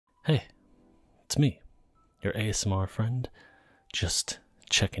Hey, it's me, your ASMR friend, just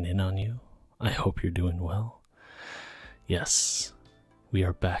checking in on you. I hope you're doing well. Yes, we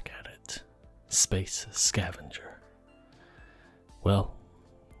are back at it. Space Scavenger. Well,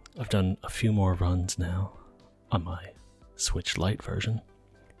 I've done a few more runs now on my Switch Lite version.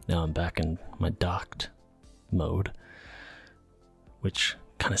 Now I'm back in my docked mode, which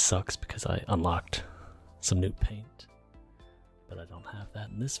kind of sucks because I unlocked some new paint, but I don't have that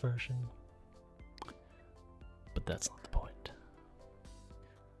in this version. But that's not the point.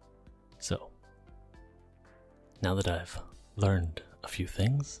 So, now that I've learned a few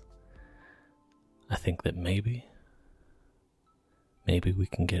things, I think that maybe we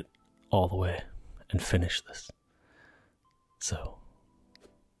can get all the way and finish this. So,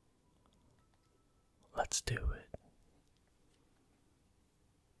 let's do it.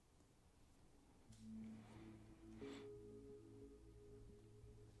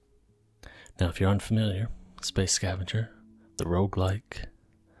 Now, if you're unfamiliar, Space Scavenger, the roguelike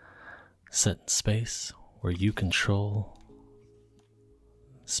set in space where you control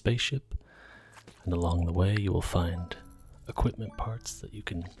the spaceship, and along the way you will find equipment parts that you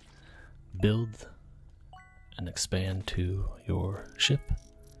can build and expand to your ship,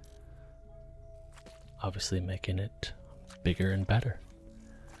 obviously making it bigger and better.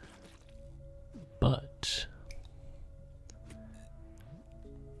 But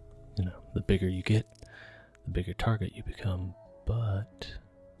you know, the bigger you get, the bigger target you become, but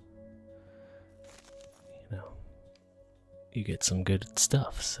you know, you get some good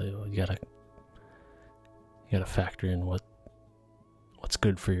stuff, so you gotta factor in what's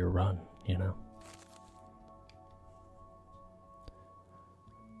good for your run, you know.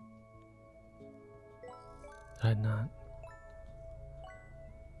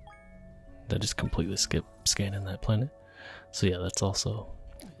 Did I just completely skip scanning that planet? So yeah, that's also,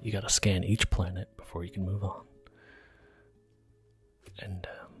 you gotta scan each planet before you can move on. And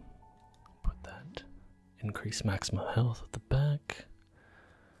put that increase maximum health at the back.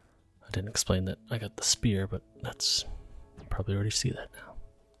 I didn't explain that I got the spear, but that's, you probably already see that now.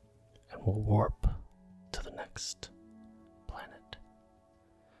 And we'll warp to the next planet.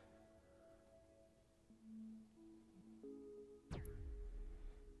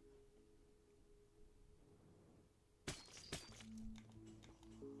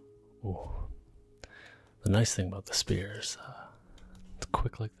 Ooh. The nice thing about the spear is it's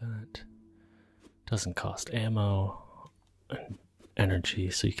quick like that. Doesn't cost ammo and energy,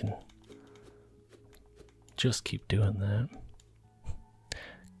 so you can just keep doing that.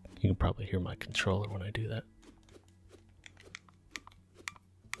 You can probably hear my controller when I do that.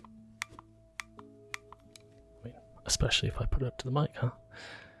 I mean, especially if I put it up to the mic, huh?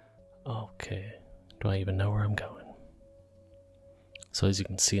 Okay, do I even know where I'm going? So as you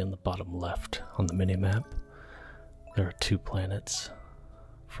can see on the bottom left on the mini-map, there are 2 planets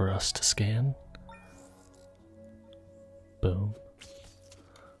for us to scan. Boom.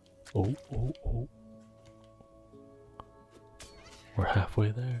 Oh, oh, oh. We're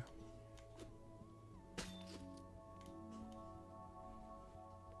halfway there.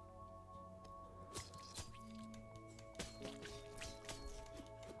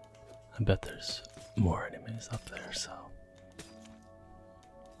 I bet there's more enemies up there, so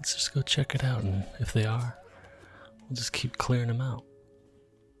let's just go check it out, and if they are, we'll just keep clearing them out.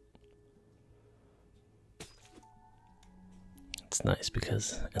 It's nice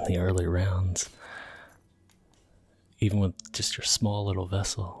because in the early rounds, even with just your small little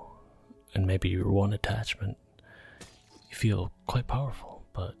vessel and maybe your one attachment, you feel quite powerful,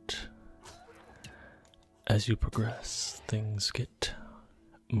 but as you progress, things get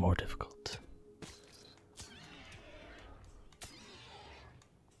more difficult.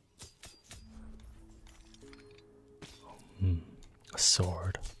 A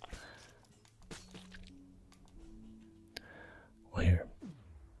sword. Well, here,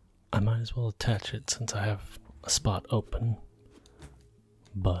 I might as well attach it since I have a spot open.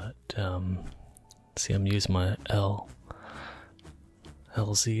 But, see, I'm using my LZ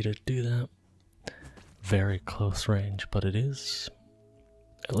to do that. Very close range, but it is,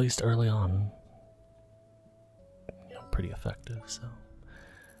 at least early on, you know, pretty effective, so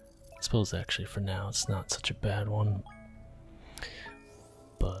I suppose actually for now it's not such a bad one.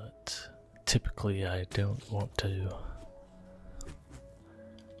 But typically I don't want to,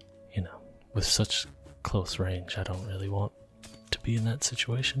 you know, with such close range, I don't really want to be in that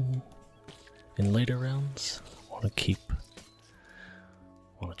situation in later rounds. I want to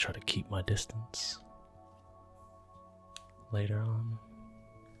try to keep my distance later on.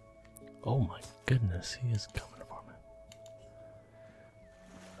 Oh my goodness, he is coming for me.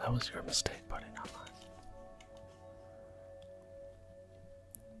 that was your mistake, buddy, not mine.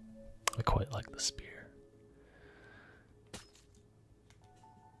 I quite like the spear.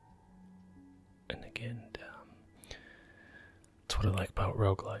 And again, that's what I like about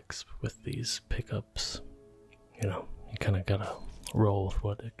roguelikes with these pickups. You know, you kind of gotta roll with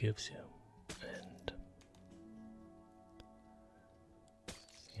what it gives you. And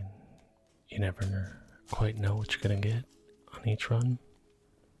you never quite know what you're gonna get on each run.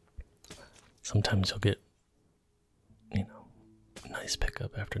 Sometimes you'll get, you know, nice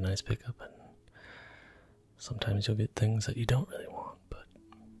pickup after nice pickup, and sometimes you'll get things that you don't really want, but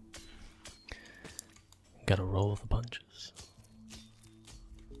you gotta roll with the punches.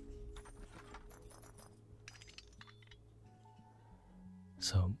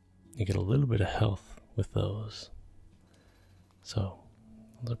 So you get a little bit of health with those. So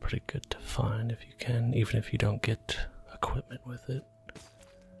those are pretty good to find if you can, even if you don't get equipment with it.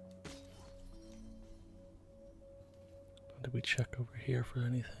 Did we check over here for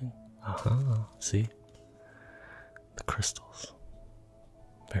anything? Aha, see? The crystals.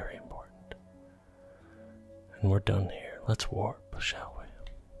 Very important. And we're done here. Let's warp, shall we?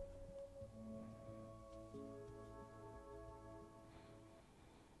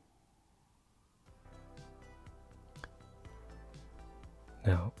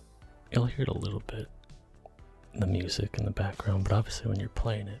 Now, you'll hear it a little bit, the music in the background, but obviously when you're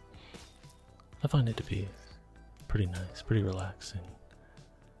playing it, I find it to be pretty nice, pretty relaxing.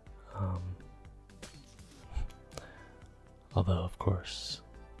 Although, of course,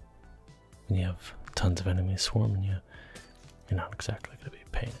 when you have tons of enemies swarming you, you're not exactly going to be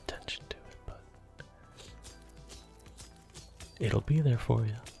paying attention to it, but it'll be there for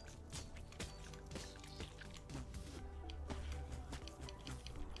you.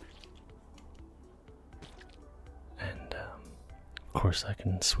 And, of course, I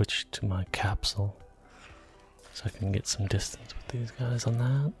can switch to my capsule so I can get some distance with these guys on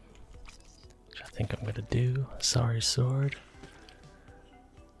that, which I think I'm gonna do. Sorry, sword.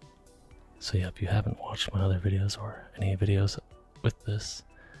 So yeah, if you haven't watched my other videos or any videos with this,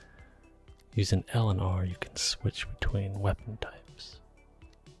 using L and R you can switch between weapon types.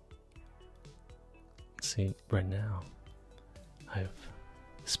 See, right now I have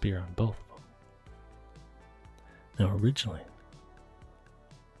spear on both of them. Now originally,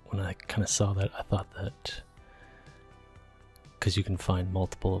 when I kind of saw that, I thought that because you can find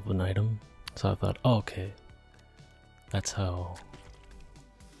multiple of an item, so I thought, oh, okay, that's how,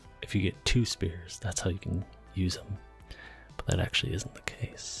 if you get 2 spears, that's how you can use them. But that actually isn't the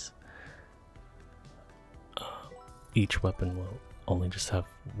case. Each weapon will only just have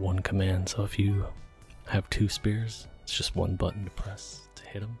one command, so if you have 2 spears, it's just one button to press to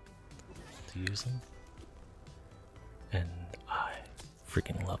hit them, to use them. And I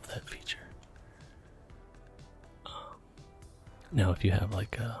freaking love that feature. Now if you have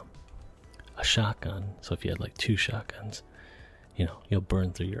like a shotgun, so if you had like 2 shotguns, you know, you'll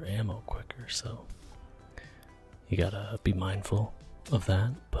burn through your ammo quicker, so you gotta be mindful of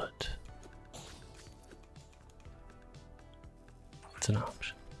that, but it's an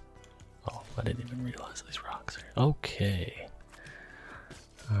option. Oh, I didn't even realize these rocks are. Okay.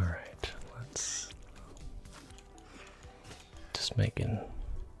 Alright, let's just making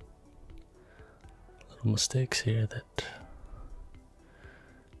little mistakes here that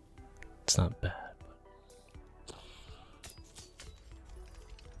it's not bad, but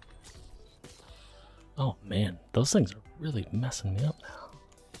oh man, those things are really messing me up now.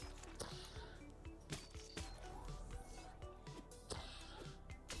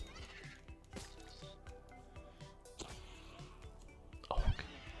 Oh, okay.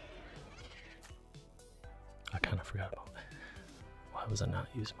 I kind of forgot about that. Why was I not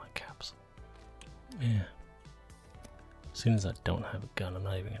using my capsule? Yeah. As soon as I don't have a gun, I'm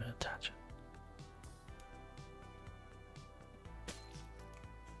not even going to attach it.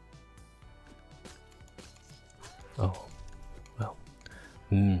 Oh, well,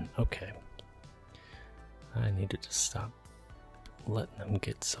 okay. I need to just stop letting them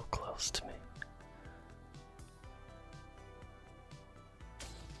get so close to me.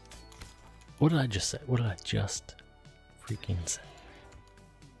 What did I just say? What did I just freaking say?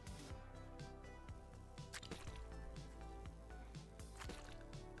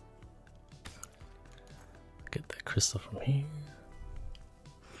 Get that crystal from here.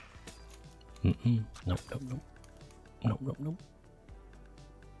 Nope, nope, nope. Nope, nope, nope.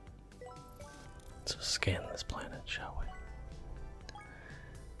 Let's scan this planet, shall we?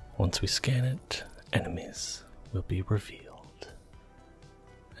 Once we scan it, enemies will be revealed.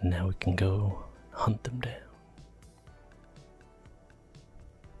 And now we can go hunt them down.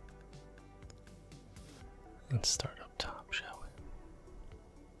 Let's start up top, shall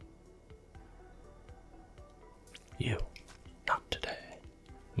we? You, not today.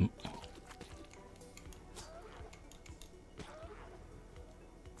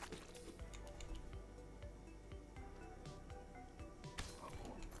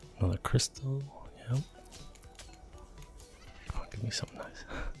 Another crystal, yep. Oh, give me something nice.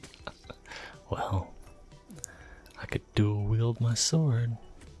 Well, I could dual wield my sword.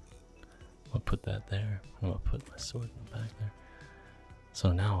 I'll put that there. I'm gonna put my sword in the back there.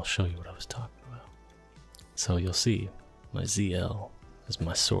 So now I'll show you what I was talking about. So you'll see my ZL is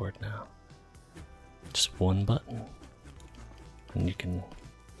my sword now. Just one button. And you can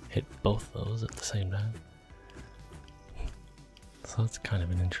hit both those at the same time. So it's kind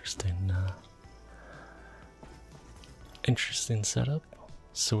of an interesting setup.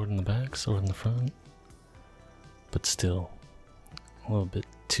 Sword in the back, sword in the front. But still a little bit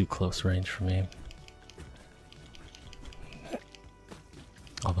too close range for me.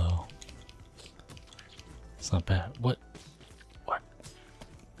 Although it's not bad. What? Get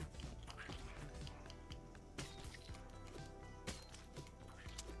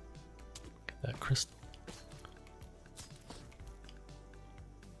that crystal.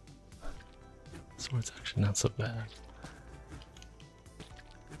 Sword's actually not so bad.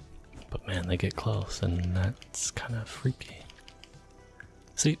 But man, they get close and that's kind of freaky.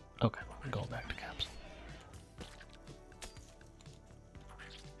 See? Okay, we're going back to caps.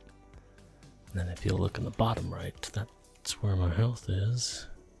 And then if you look in the bottom right, that's where my health is.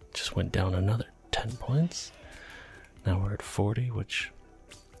 Just went down another 10 points. Now we're at 40, which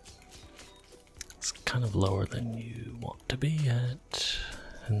is kind of lower than you want to be at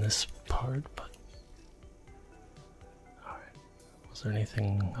in this part, but alright. Was there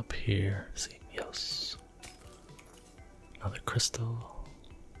anything up here? See, yes. Another crystal.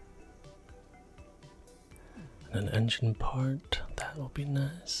 And an engine part, that will be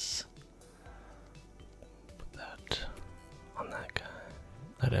nice. Put that on that guy.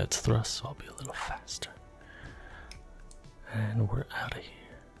 That adds thrust, so I'll be a little faster. And we're out of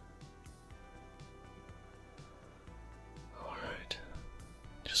here. Alright.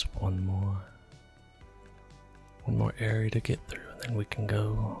 Just one more area to get through, and then we can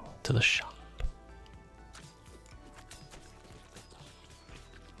go to the shop.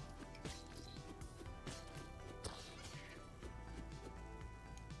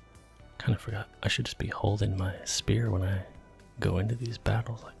 Kind of forgot. I should just be holding my spear when I go into these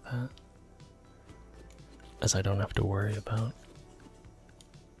battles like that, as I don't have to worry about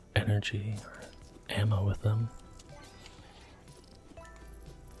energy or ammo with them.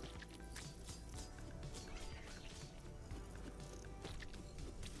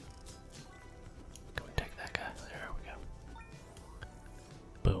 Can we take that guy? There we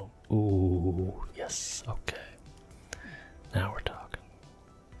go. Boom. Ooh, yes. Okay. Now we're talking.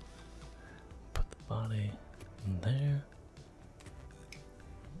 Body in there.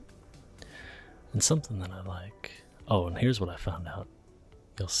 And something that I like. Oh, and here's what I found out.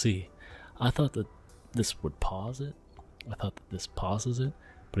 You'll see. I thought that this would pause it. I thought that this pauses it.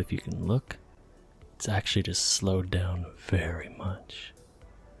 But if you can look, it's actually just slowed down very much.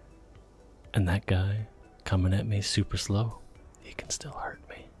 And that guy coming at me super slow, he can still hurt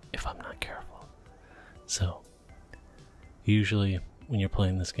me if I'm not careful. So, usually when you're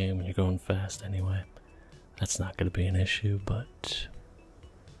playing this game and you're going fast anyway, that's not going to be an issue, but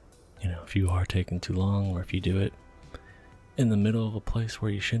you know, if you are taking too long, or if you do it in the middle of a place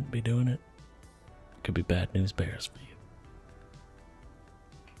where you shouldn't be doing it, it could be bad news bears for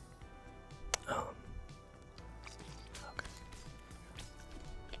you. Okay.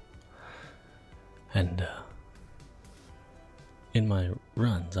 And in my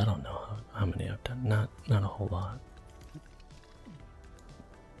runs, I don't know how many I've done. Not a whole lot.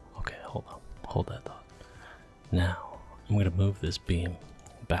 Okay, hold on. Hold that thought. Now, I'm going to move this beam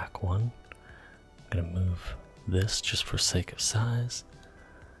back one. I'm going to move this just for sake of size.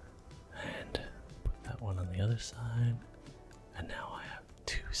 And put that one on the other side. And now I have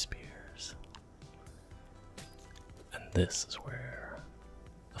 2 spears. And this is where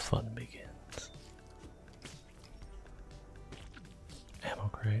the fun begins. Ammo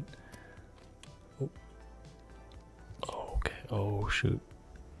crate. Oh. Okay, oh shoot.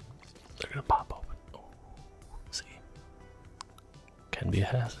 They're gonna pop open. Oh, see. Can be a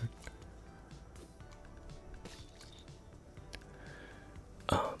hazard.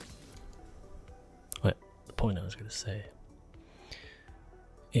 But the point I was gonna say,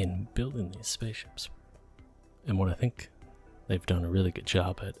 in building these spaceships, and what I think they've done a really good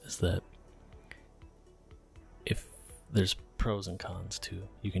job at, is that if there's pros and cons too,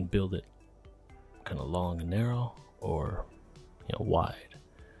 you can build it kind of long and narrow, or wide.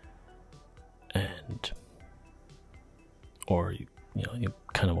 And or you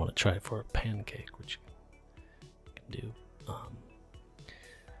kind of want to try for a pancake, which you can do.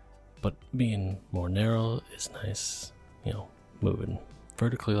 But being more narrow is nice, moving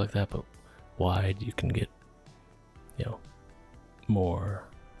vertically like that, but wide you can get, more.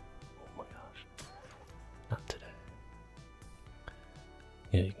 Oh my gosh, not today.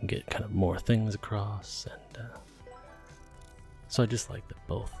 You can get kind of more things across, and so I just like that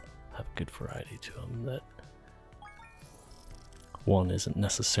both have a good variety to them, that one isn't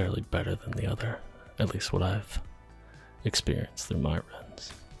necessarily better than the other, at least what I've experienced through my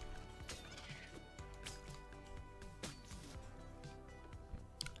runs.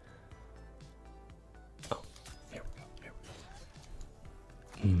 Oh, here we go.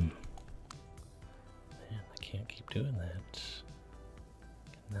 Man, I can't keep doing that.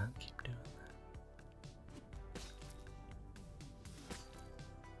 Cannot keep doing that.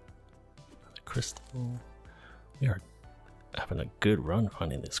 Another crystal. We are having a good run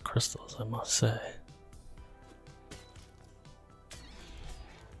finding these crystals, I must say.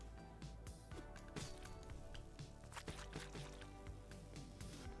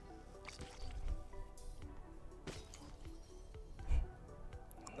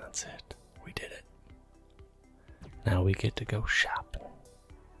 And that's it. We did it. Now we get to go shopping.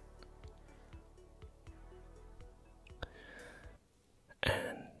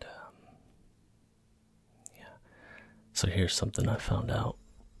 So here's something I found out,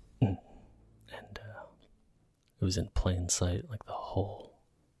 and it was in plain sight like the whole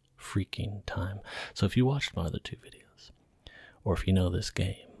freaking time. So if you watched my other two videos, or if you know this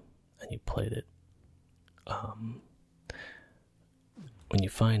game and you played it, when you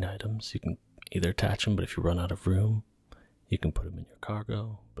find items, you can either attach them, but if you run out of room, you can put them in your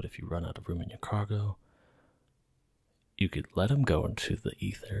cargo. But if you run out of room in your cargo, you could let them go into the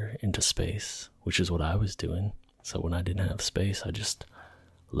ether, into space, which is what I was doing. So when I didn't have space, I just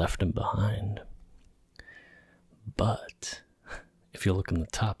left them behind. But if you look in the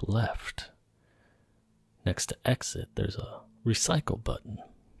top left, next to exit, there's a recycle button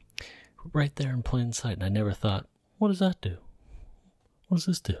right there in plain sight. And I never thought, what does that do? What does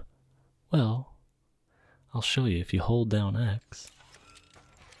this do? Well, I'll show you. If you hold down X,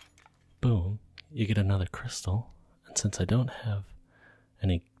 boom, you get another crystal. And since I don't have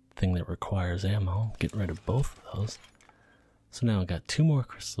anything that requires ammo, I'm getting rid of both of those. So now I got 2 more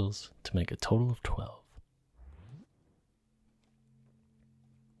crystals to make a total of 12.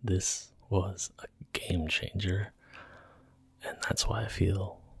 This was a game changer, and that's why I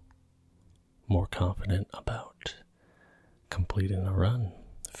feel more confident about completing a run,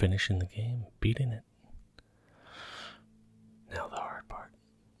 finishing the game, beating it. Now the hard part,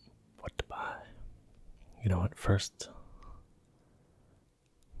 what to buy. You know what, first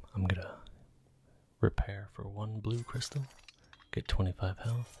I'm gonna repair for 1 blue crystal, get 25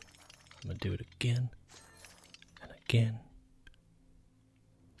 health. I'm gonna do it again and again,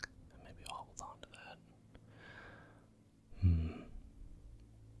 and maybe I'll hold on to that.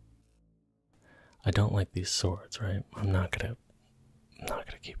 I don't like these swords, right? I'm not gonna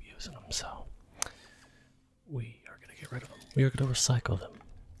keep using them, so we are gonna get rid of them. We are gonna recycle them.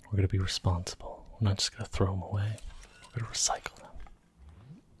 We're gonna be responsible. We're not just gonna throw them away. We're gonna recycle them.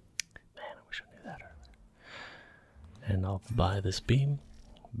 And I'll buy this beam.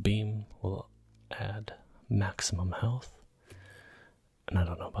 Beam will add maximum health. And I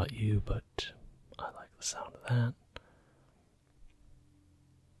don't know about you, but I like the sound of that.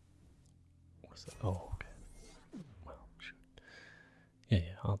 What's that? Oh, okay. Well, shoot.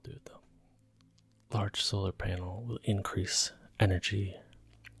 Yeah, I'll do it though. Large solar panel will increase energy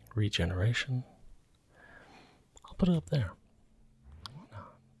regeneration. I'll put it up there. Why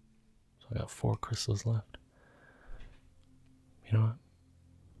not? So I got 4 crystals left. You know what?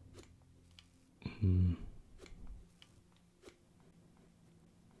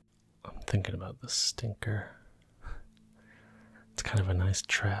 I'm thinking about the stinker. It's kind of a nice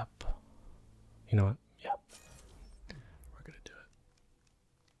trap. You know what? Yeah. We're gonna do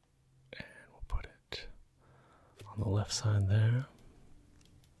it. And we'll put it on the left side there.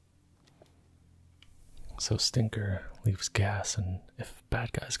 So stinker leaves gas, and if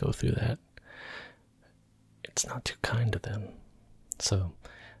bad guys go through that, it's not too kind to them. So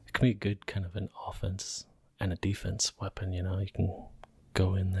it can be a good kind of an offense and a defense weapon, you can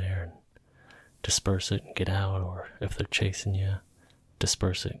go in there and disperse it and get out, or if they're chasing you,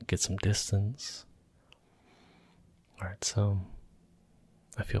 disperse it and get some distance. Alright, so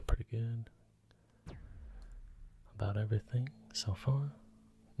I feel pretty good about everything so far.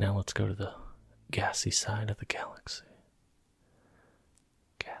 Now let's go to the gassy side of the galaxy.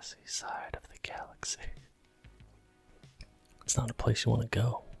 Gassy side of the galaxy. It's not a place you want to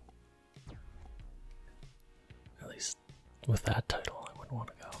go. At least with that title, I wouldn't want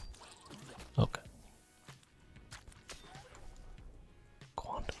to go. Okay.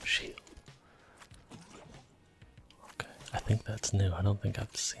 Quantum shield. Okay, I think that's new. I don't think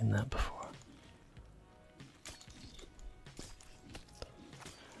I've seen that before.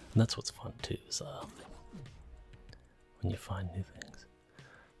 And that's what's fun too, is when you find new things.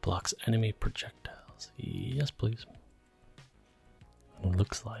 Blocks enemy projectiles. Yes, please. And it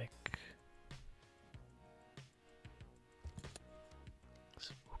looks like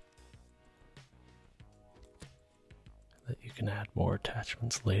that you can add more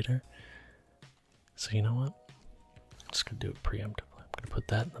attachments later. So you know what? I'm just gonna do it preemptively. I'm gonna put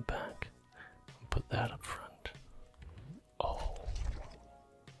that in the back and put that up front. Oh.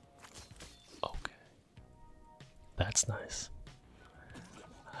 Okay. That's nice.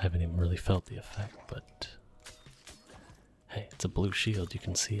 I haven't even really felt the effect, but hey, it's a blue shield. You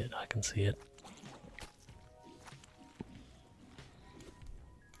can see it. I can see it.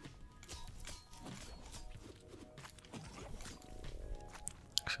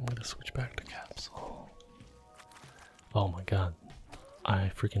 Actually, I'm gonna switch back to capsule. Oh my god.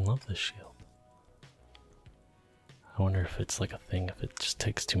 I freaking love this shield. I wonder if it's like a thing, if it just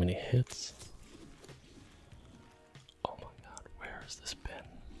takes too many hits. Oh my god, where has this been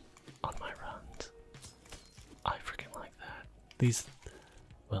on my runs? I freaking like that. These,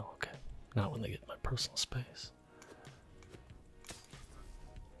 well, okay, not when they get my personal space.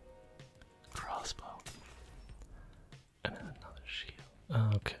 Crossbow. And then another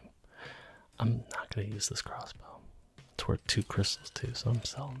shield. Okay. I'm not gonna use this crossbow. It's worth 2 crystals too, so I'm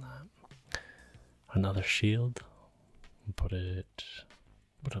selling that. Another shield. Put it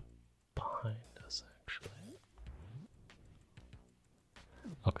behind us actually.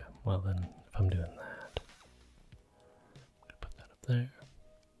 Okay, well then if I'm doing that, I'm gonna put that up there.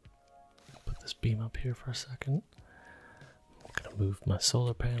 Put this beam up here for a second. I'm gonna move my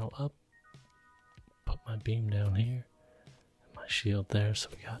solar panel up. Put my beam down here. And my shield there, so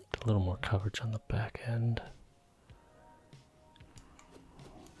we got a little more coverage on the back end.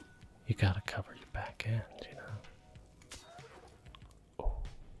 You gotta cover your back end, you know. Oh,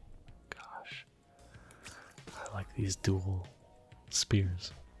 gosh. I like these dual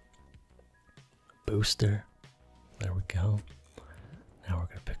spears. Booster. There we go. Now we're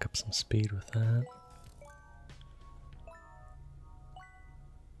gonna pick up some speed with that.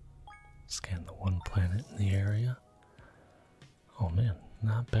 Scan the one planet in the area. Oh man,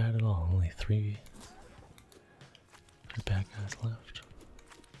 not bad at all. Only three bad guys left.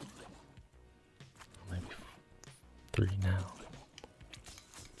 Maybe 3 now.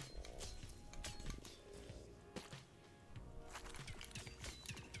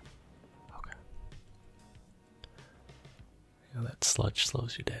 Okay. Yeah, that sludge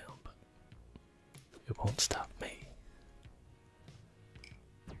slows you down, but it won't stop me.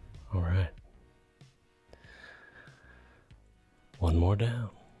 Alright. One more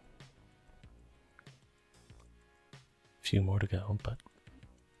down. Few more to go, but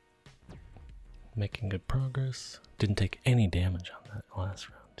making good progress. Didn't take any damage on that last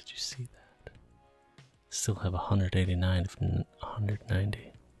round. Did you see that? Still have 189 from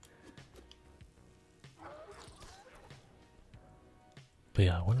 190. But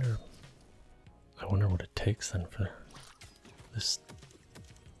yeah, I wonder what it takes then for this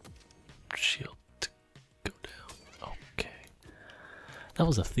shield to go down. Okay. That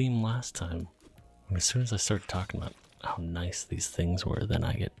was a theme last time. As soon as I started talking about how nice these things were, then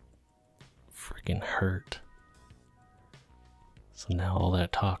I get freaking hurt. So now all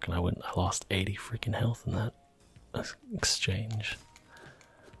that talk, and I lost 80 freaking health in that exchange.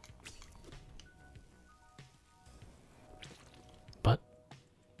 But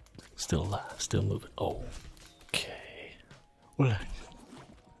still alive, still moving. Oh, okay. Well,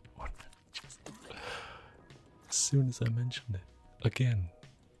 as soon as I mentioned it again,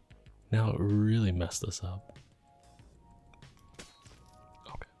 now it really messed us up.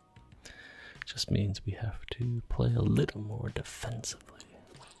 Just means we have to play a little more defensively.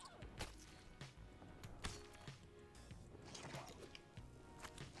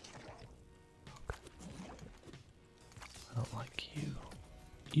 Okay. I don't like you.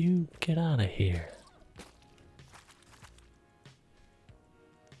 You get out of here.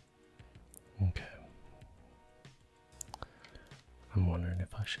 Okay. I'm wondering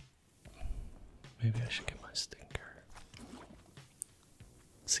if maybe I should get my stinker.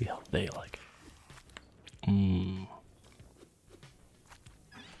 See how they like it.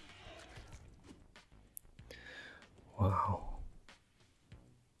 Wow.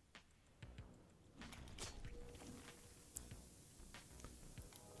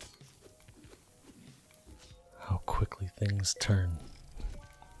 How quickly things turn.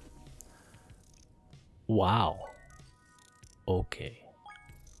 Wow. Okay.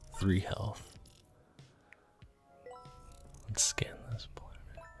 3 health. Let's scan this planet.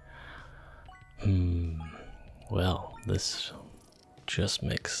 Well, this just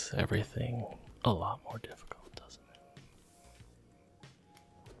makes everything a lot more difficult, doesn't it?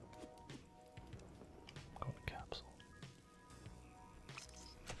 Go to capsule.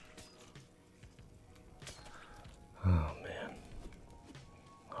 Oh man.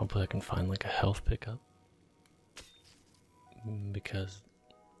 Hopefully I can find like a health pickup. Because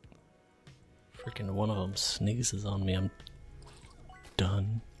freaking one of them sneezes on me, I'm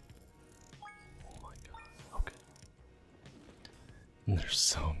done. Oh my god. Okay. And there's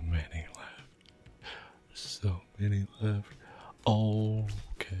so many left. So many left.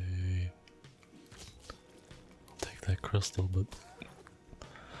 Okay. I'll take that crystal, but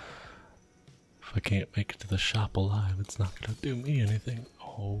if I can't make it to the shop alive, it's not gonna do me anything.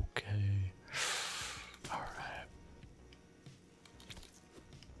 Okay. Alright.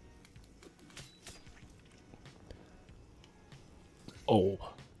 Oh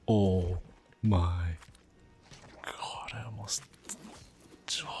my god, I almost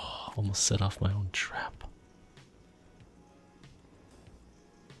set off my own trap.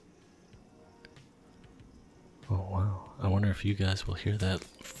 Oh wow, I wonder if you guys will hear that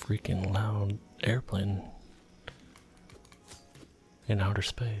freaking loud airplane in outer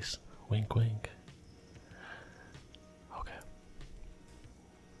space. Wink wink. Okay.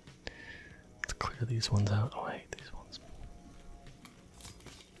 Let's clear these ones out. Oh wait, these ones.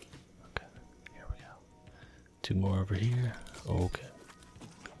 Okay, here we go. 2 more over here. Okay.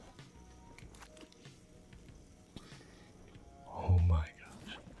 Oh my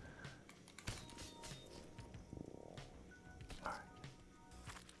gosh. Alright.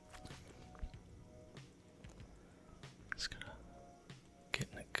 Just gonna get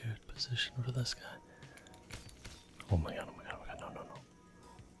in a good position for this guy. Oh my god, oh my god, oh my god, no.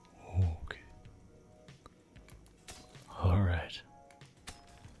 Okay. Alright.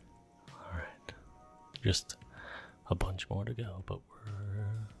 Alright. Just a bunch more to go, but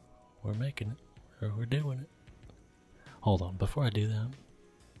we're making it. Or we're doing it. Hold on, before I do that, I'm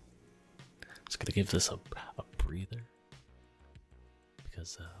just gonna give this a breather.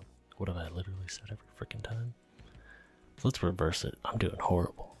 Because what have I literally said every freaking time? So let's reverse it. I'm doing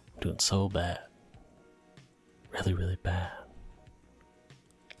horrible. I'm doing so bad. Really, really bad.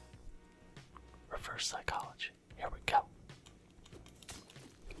 Reverse psychology. Here we go.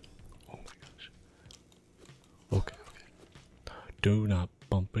 Oh my gosh. Okay. Do not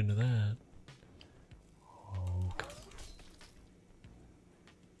bump into that. Okay.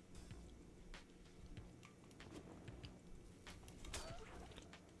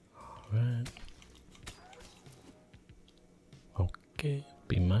 Alright. Okay,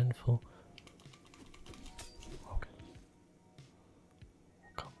 be mindful. Okay.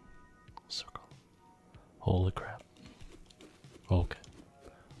 Come. Circle. Holy crap. Okay.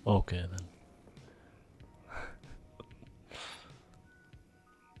 Okay then.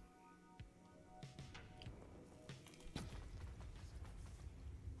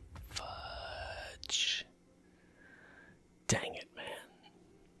 Fudge. Dang it, man.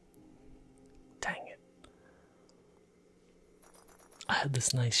 Dang it. I had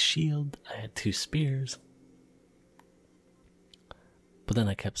this nice shield, I had 2 spears. But then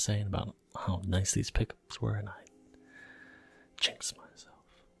I kept saying about how nice these pickups were, and I jinxed myself.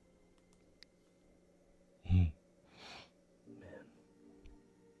 Man.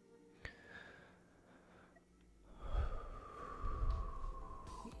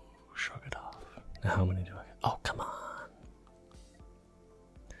 Shrug it off. Now how many do I get? Oh, come on.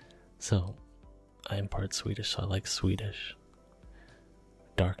 So, I am part Swedish, so I like Swedish.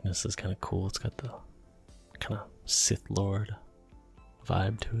 Darkness is kind of cool. It's got the kind of Sith Lord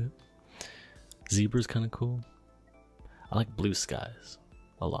vibe to it. Zebra's kind of cool. I like Blue Skies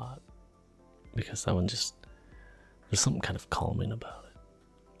a lot because that one just, there's something kind of calming about it.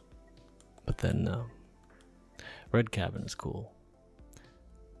 But then Red Cabin is cool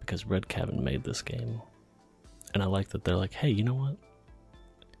because Red Cabin made this game, and I like that they're like, hey, you know what?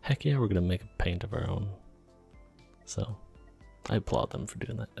 Heck yeah, we're gonna make a paint of our own. So I applaud them for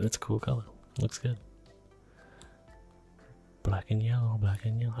doing that, and it's a cool color. It looks good. Black and yellow, black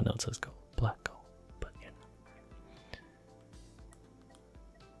and yellow. I know it says gold, black gold, but you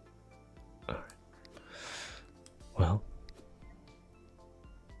know. Alright. Well,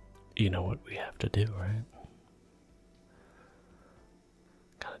 you know what we have to do, right?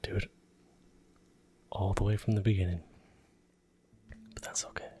 do it all the way from the beginning. But that's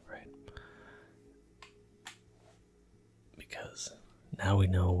okay, right? Because now we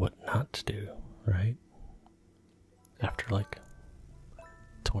know what not to do, right? After like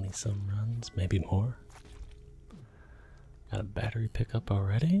 20 some runs, maybe more. Got a battery pickup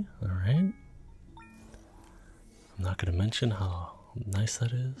already? Alright. I'm not going to mention how nice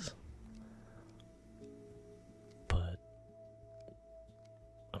that is. But,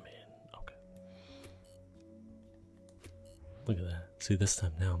 I mean, okay. Look at that. See, this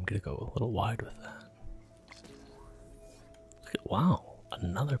time now I'm going to go a little wide with that. Look at, wow,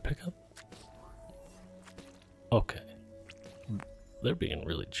 another pickup? Okay. They're being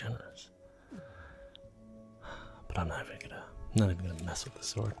really generous. But I'm not even gonna mess with the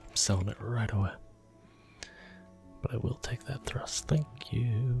sword. I'm selling it right away. But I will take that thrust. Thank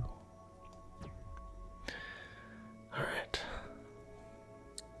you. Alright.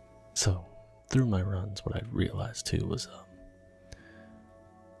 So, through my runs, what I realized too was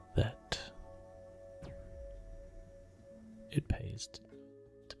that it pays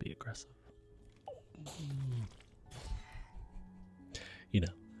to be aggressive. You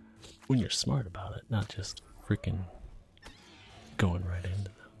know, when you're smart about it, not just freaking going right into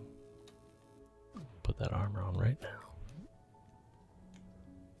them. Put that armor on right now.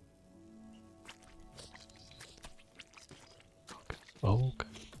 Okay.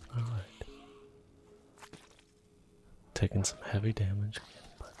 Alright. Taking some heavy damage again,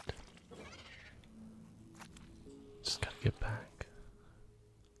 but just gotta get back.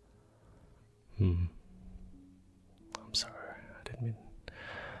 I'm sorry, I didn't mean.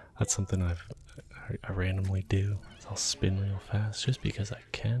 That's something I randomly do. I'll spin real fast just because I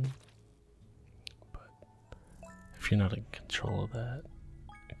can. But if you're not in control of that,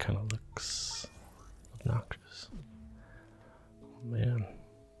 it kind of looks obnoxious. Oh, man.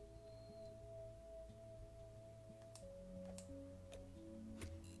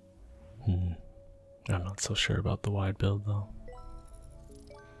 I'm not so sure about the wide build though.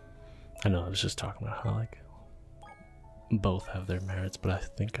 I know I was just talking about how like both have their merits, but I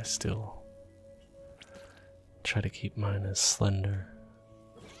think I still try to keep mine as slender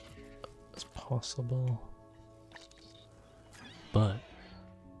as possible. But,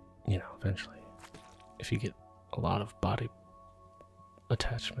 you know, eventually, if you get a lot of body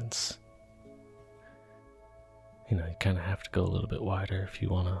attachments, you know, you kind of have to go a little bit wider if you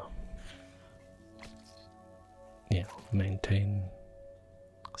want to, you know, maintain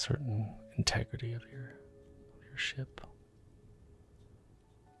a certain integrity of your ship.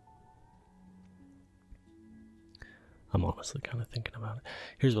 I'm honestly kind of thinking about it.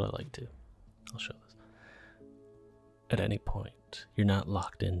 Here's what I like to do. I'll show this. At any point, you're not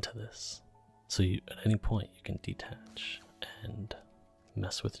locked into this. So at any point, you can detach and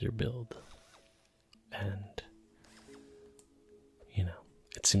mess with your build. And, you know,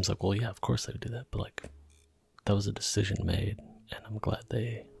 it seems like, well, yeah, of course they would do that. But, like, that was a decision made. And I'm glad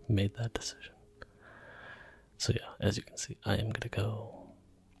they made that decision. So, yeah, as you can see, I am going to go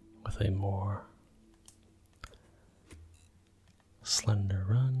with a more slender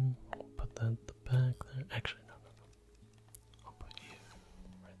run. Put that at the back there. Actually, no. I'll put you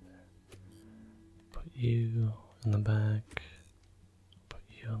right there. Put you in the back. Put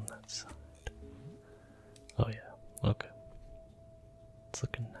you on that side. Oh yeah, okay. It's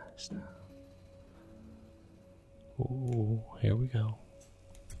looking nice now. Ooh, here we go.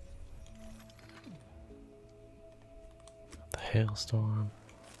 The hailstorm.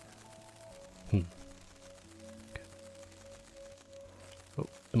 Okay. Oh,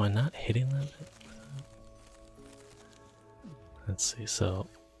 am I not hitting that bit? Let's see, so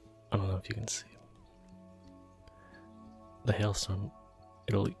I don't know if you can see. The hailstorm,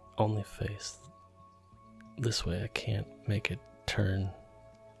 it'll only face this way. I can't make it turn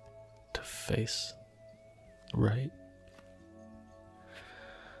to face right.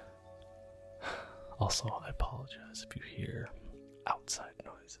 Also, I apologize if you hear outside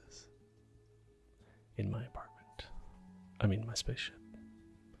noises in my apartment. I mean, my spaceship.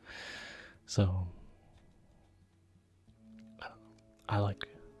 So, I don't know. I like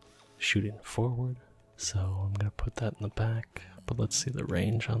shooting forward, so I'm gonna put that in the back. But let's see the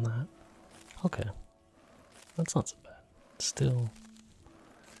range on that. Okay, that's not so bad. Still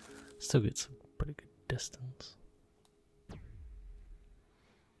gets some pretty good distance.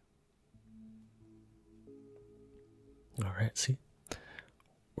 Alright, see?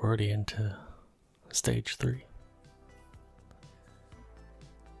 We're already into stage 3.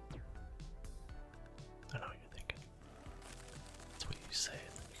 I know what you're thinking. That's what you say,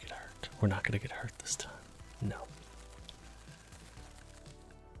 and then you get hurt. We're not gonna get hurt this time. No.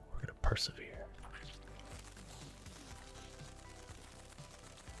 persevere.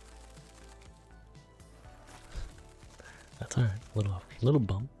 That's alright. Little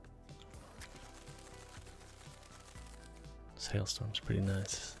bump. This hailstorm's pretty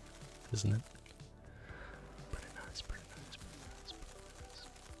nice, isn't it? Pretty nice, pretty nice, pretty nice,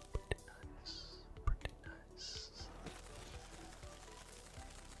 pretty nice, pretty nice.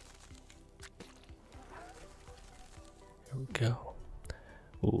 Here we go.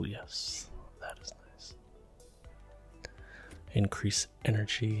 Oh yes, that is nice. Increase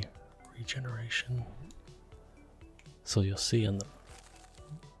energy regeneration. So you'll see on the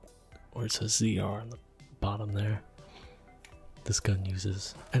where it says ZR on the bottom there, this gun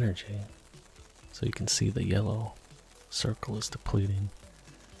uses energy. So you can see the yellow circle is depleting.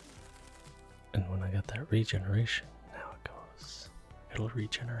 And when I got that regeneration, now it goes, it'll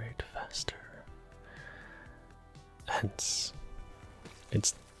regenerate faster. Hence,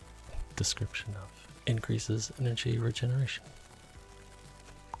 its description of increases energy regeneration.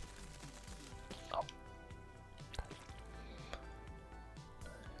 Oh.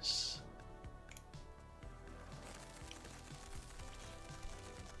 Nice.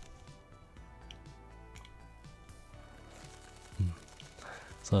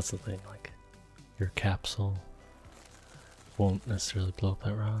 So that's the thing, like, your capsule won't necessarily blow up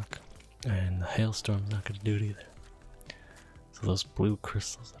that rock, and the hailstorm's not going to do it either. So those blue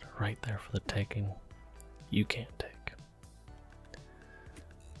crystals that are right there for the taking, you can't take.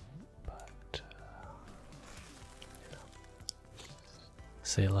 But, you know,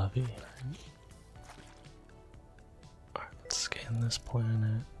 c'est la vie, right? Alright, let's scan this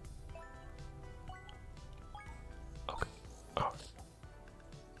planet. Okay, alright.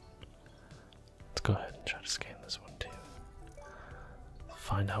 Let's go ahead and try to scan this one too.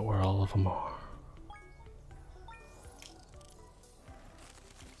 Find out where all of them are.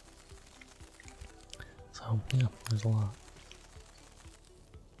 So, yeah, there's a lot.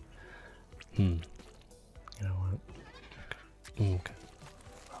 You know what? Okay.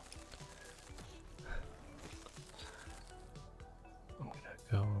 I'm gonna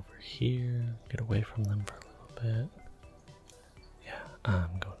go over here, get away from them for a little bit. Yeah,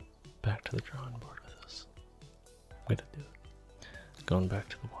 I'm going back to the drawing board with this. I'm gonna do it. Going back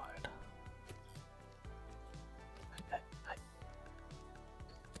to the wide. Hey.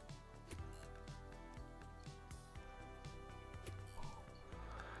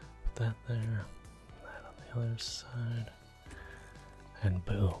 Put that there, that on the other side, and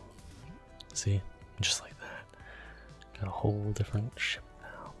boom. See, just like that. Got a whole different ship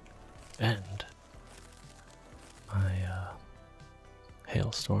now. And my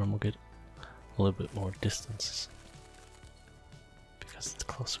hailstorm will get a little bit more distance because it's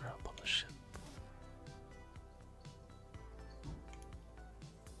closer up on the ship.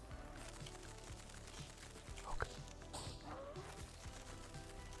 Okay.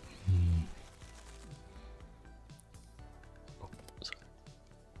 Oh, sorry.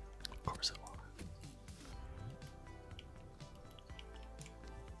 Of course it will.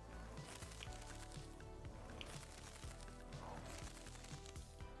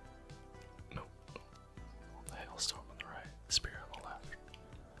 No. The hailstorm on the right, the spear on the left.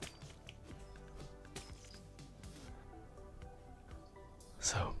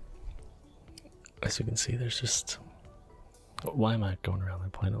 So, as you can see, there's just... Why am I going around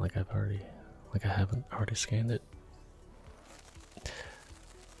that planet like I haven't already scanned it?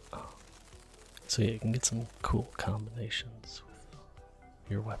 So yeah, you can get some cool combinations with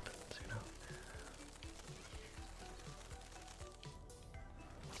your weapons, you know.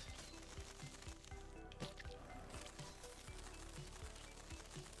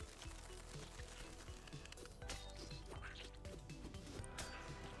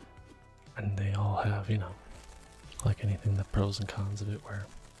 And they all have, you know, like anything, the pros and cons of it, where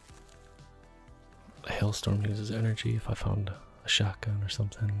a hailstorm uses energy. If I found a shotgun or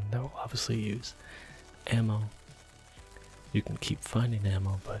something, that will obviously use ammo. You can keep finding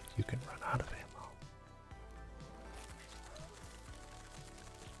ammo, but you can run out of ammo.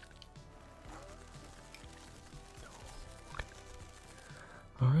 Okay.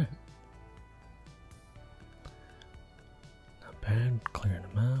 Alright. Not bad, clearing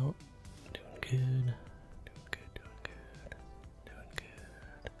them out. Doing good. Doing good, doing good. Doing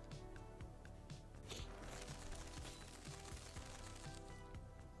good.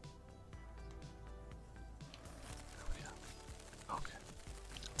 Okay.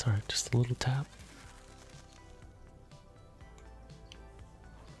 It's alright, just a little tap.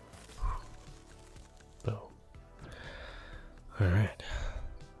 Boom. Alright.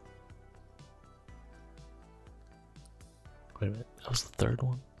 Wait a minute, that was the third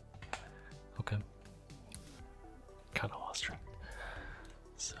one? Okay. Kind of lost track.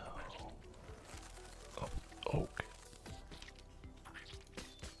 So. Oh, okay.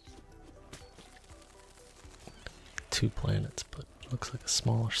 Two planets, but looks like a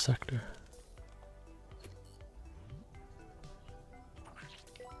smaller sector.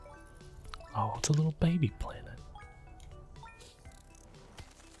 Oh, it's a little baby planet.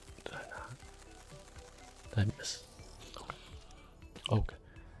 Did I not? Did I miss? Okay. Okay.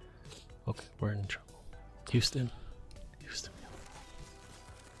 Okay, we're in trouble. Houston. Houston.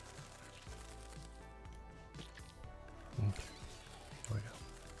 Okay. Here we go.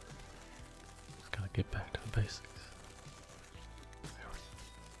 Just gotta get back to the basics. There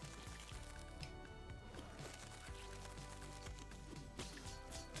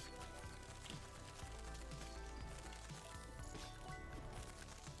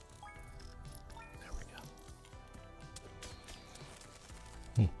we go.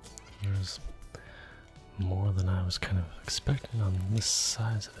 There we go. There's more than I was kind of expecting on this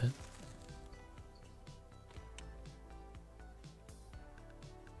size of it.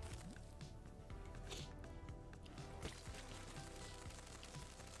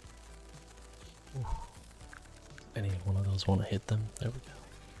 Ooh. Any one of those want to hit them? There we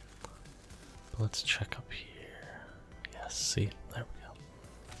go. But let's check up here. Yes, see? There we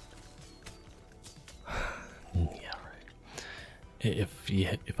go. Yeah, right.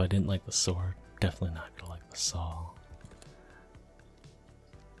 If I didn't like the sword, definitely not gonna like the saw.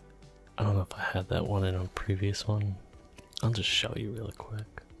 I don't know if I had that one in a previous one. I'll just show you really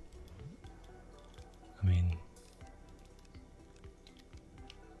quick. I mean,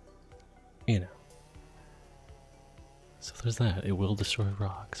 you know. So there's that. It will destroy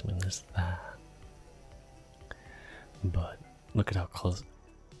rocks. I mean, there's that. But look at how close.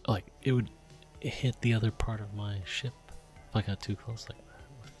 Like, it would hit the other part of my ship if I got too close like that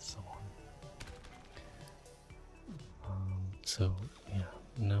with someone. So, yeah.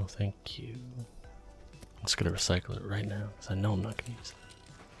 No, thank you. I'm just gonna recycle it right now because I know I'm not gonna use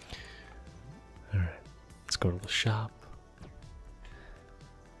it. Alright, let's go to the shop.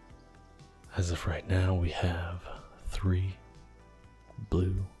 As of right now, we have 3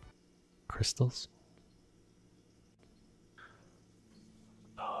 blue crystals.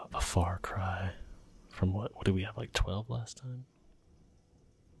 A far cry from what did we have, like 12 last time?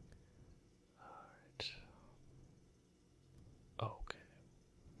 Alright. Okay.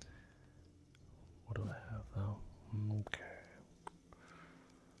 What do I have though? Okay.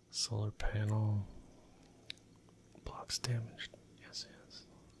 Solar panel. Blocks damaged. Yes, yes.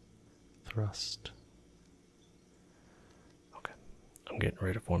 Thrust. Okay. I'm getting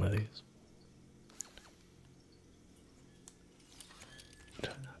rid of one of these.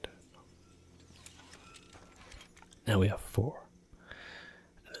 Now we have 4.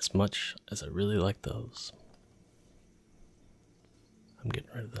 And as much as I really like those, I'm getting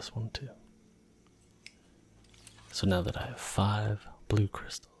rid of this one too. So now that I have 5 blue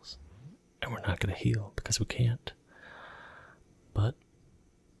crystals, and we're not going to heal because we can't, but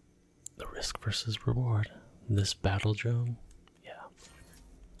the risk versus reward, this battle drone, yeah,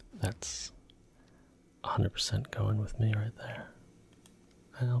 that's 100% going with me right there.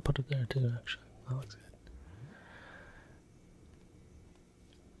 And I'll put it there too, actually. That looks good.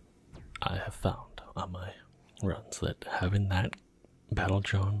 I have found on my runs that having that battle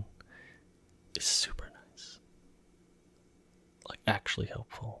drone is super nice. Like, actually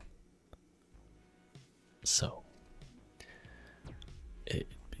helpful. So, it'd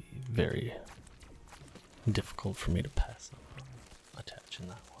be very difficult for me to pass up on attaching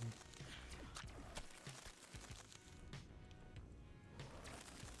that one.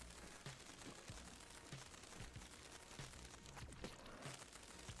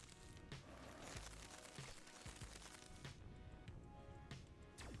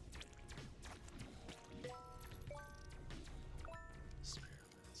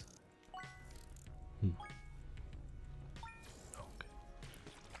 Okay.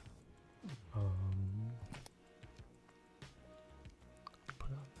 Put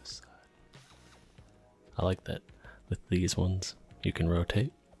it on this side. I like that with these ones you can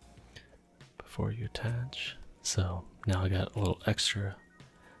rotate before you attach. So now I got a little extra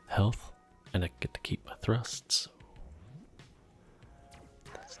health and I get to keep my thrusts.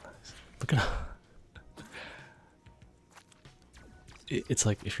 That's nice. Look at it's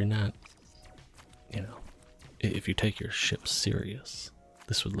like if you're not, you know, if you take your ship serious,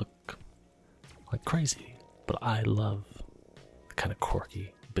 this would look like crazy. But I love the kind of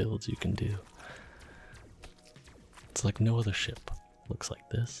quirky builds you can do. It's like no other ship looks like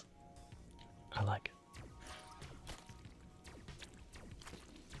this. I like it.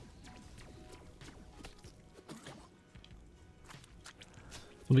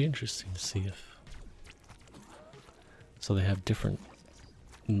 It'll be interesting to see if. So they have different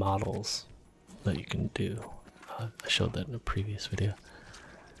models that you can do. I showed that in a previous video.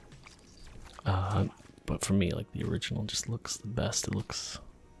 But for me, like the original just looks the best. It looks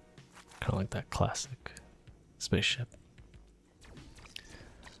kind of like that classic spaceship.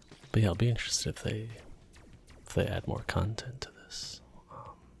 But yeah, I'll be interested if they add more content to this.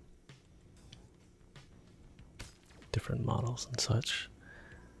 Different models and such.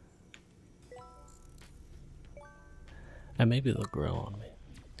 And maybe they'll grow on me.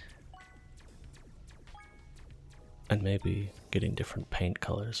 And maybe getting different paint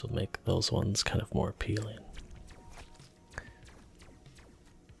colors will make those ones kind of more appealing.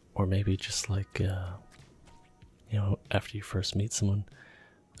 Or maybe just like, you know, after you first meet someone,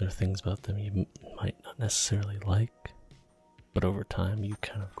 there are things about them you might not necessarily like, but over time you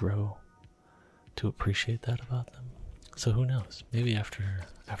kind of grow to appreciate that about them. So who knows? Maybe after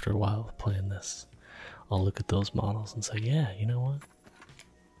a while of playing this, I'll look at those models and say, yeah, you know what?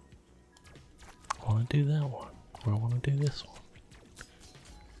 I want to do that one, or I want to do this one.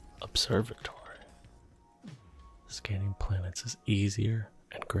 Observatory. Scanning planets is easier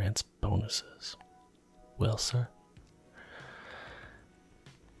and grants bonuses. Well, sir,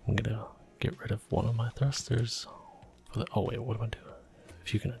 I'm gonna get rid of one of my thrusters. Oh wait, what am I doing?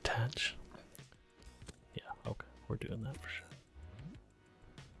 If you can attach. Yeah, okay, we're doing that for sure.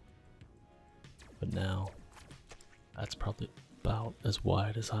 But now, that's probably about as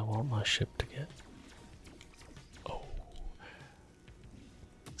wide as I want my ship to get. Oh.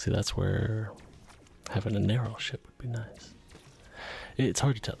 See, that's where having a narrow ship would be nice. It's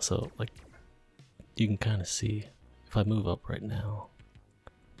hard to tell, so, like, you can kind of see, if I move up right now,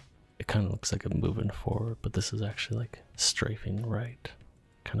 it kind of looks like I'm moving forward, but this is actually like strafing right,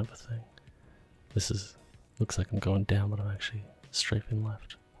 kind of a thing. Looks like I'm going down, but I'm actually strafing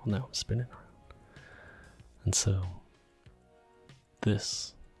left. Well, now I'm spinning around. And so,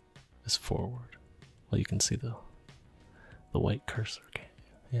 this is forward. Well, you can see the white cursor, can't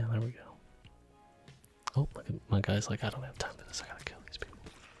you? Yeah, there we go. Oh, look at my guy's like, I don't have time for this, I gotta kill these people.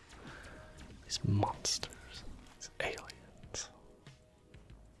 These monsters. These aliens.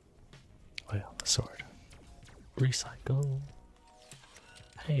 Oh yeah, the sword. Recycle.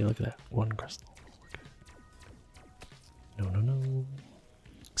 Hey, look at that. One crystal. No, no, no.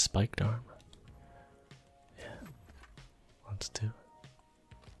 Spiked armor. Yeah. Let's do it.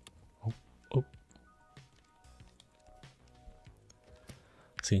 Oh, oh.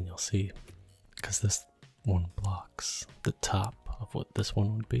 See, and you'll see, because this one blocks the top of what this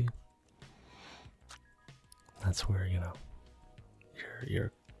one would be. That's where, you know,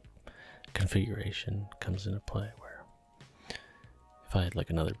 your configuration comes into play, where if I had like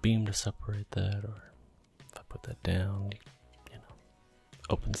another beam to separate that, or if I put that down, you know,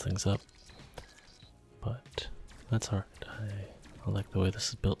 opens things up. But that's alright. I like the way this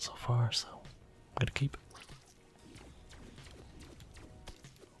is built so far, so I'm gonna keep it.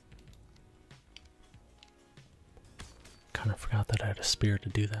 Kind of forgot that I had a spear to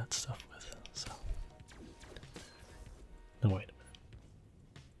do that stuff with, so. No, wait a minute.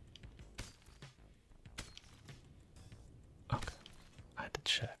 Okay, I had to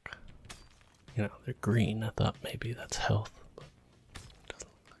check. You know, they're green. I thought maybe that's health, but it doesn't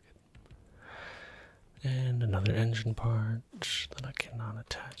look like it. And another engine part that I cannot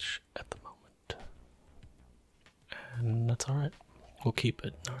attach at the moment. And that's alright. We'll keep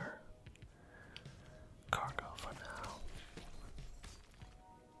it in our cargo for now.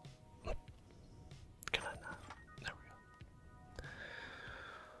 Can I not? There we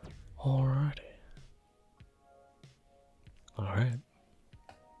go. Alrighty. Alright.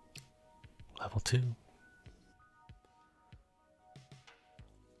 Level 2.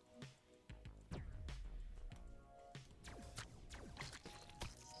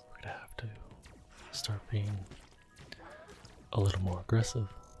 We're gonna have to start being a little more aggressive.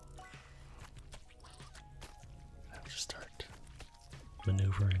 Have to start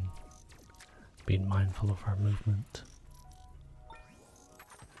maneuvering, being mindful of our movement.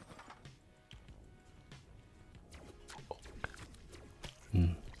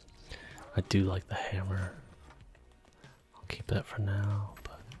 I do like the hammer. I'll keep that for now,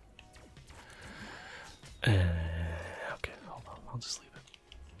 but okay, hold on, I'll just leave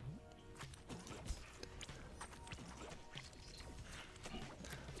it.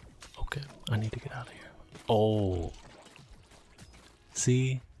 Okay, I need to get out of here. Oh,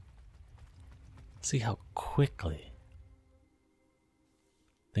 see how quickly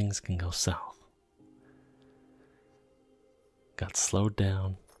things can go south. Got slowed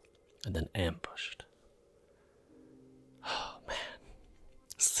down and then ambushed. Oh man,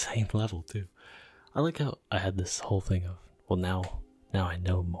 same level too. I like how I had this whole thing of, well, now I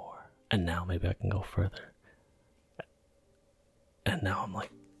know more, and now maybe I can go further. And now I'm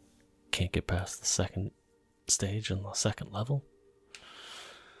like, can't get past the second stage and the second level.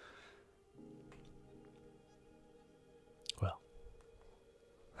 Well,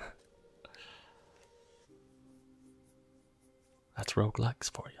 that's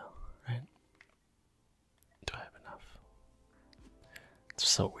roguelikes for you, right? Do I have enough? It's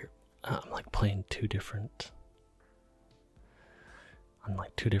so weird. I'm like playing two different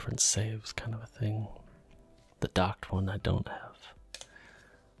saves kind of a thing. The docked one I don't have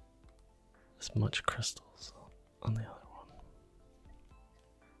as much crystals on the other one.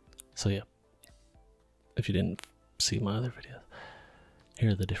 So yeah, if you didn't see my other videos,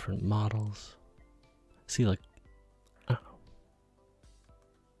 here are the different models. See, like, I don't know,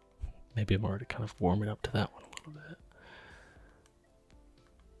 maybe I'm already kind of warming up to that one a little bit.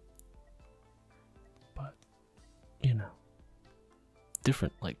 But, you know,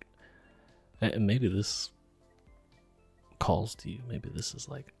 different, like, and maybe this calls to you. Maybe this is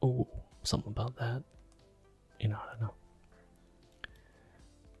like, oh, something about that. You know, I don't know.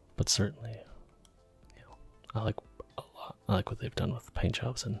 But certainly, you know, I like a lot. I like what they've done with the paint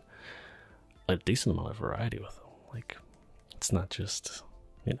jobs and a decent amount of variety with them. Like, it's not just,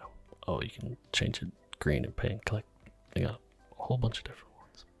 you know, oh, you can change it green and pink. Like, they got a whole bunch of different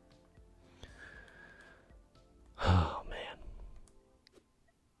ones. Oh man,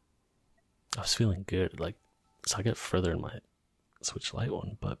 I was feeling good. Like, so I get further in my Switch Lite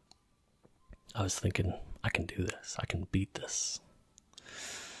one, but I was thinking, I can do this. I can beat this.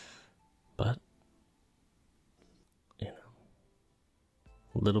 But, you know,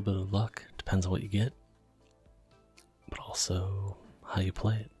 a little bit of luck depends on what you get, but also how you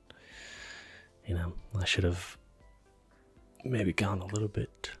play it. You know, I should have maybe gone a little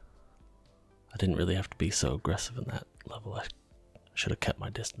bit. I didn't really have to be so aggressive in that level. I should have kept my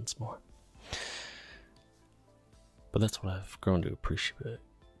distance more. But that's what I've grown to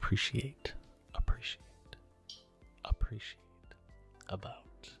appreciate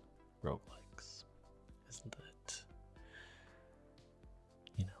about roguelikes, isn't it?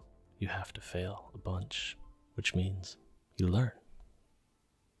 You know, you have to fail a bunch, which means you learn.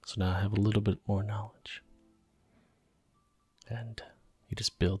 So now I have a little bit more knowledge. And you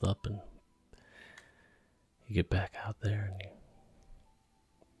just build up and you get back out there and you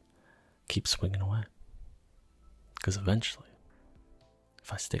keep swinging away. Because eventually,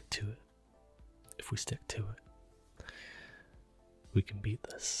 if we stick to it, we can beat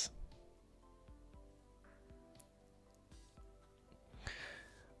this.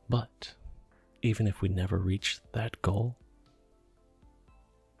 But even if we never reach that goal,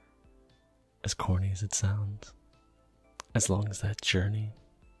 as corny as it sounds, as long as that journey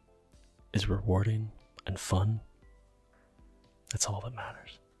is rewarding and fun, that's all that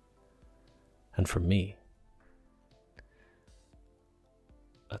matters. And for me,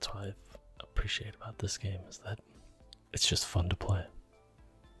 that's what I appreciate about this game, is that it's just fun to play.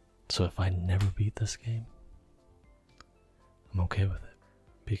 So if I never beat this game, I'm okay with it,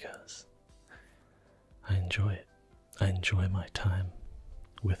 because I enjoy it. I enjoy my time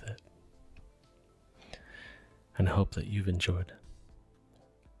with it. And I hope that you've enjoyed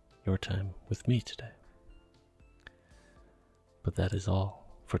your time with me today. But that is all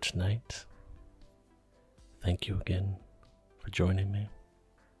for tonight. Thank you again for joining me.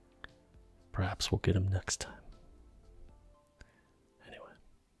 Perhaps we'll get him next time. Anyway,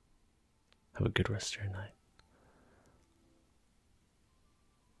 have a good rest of your night.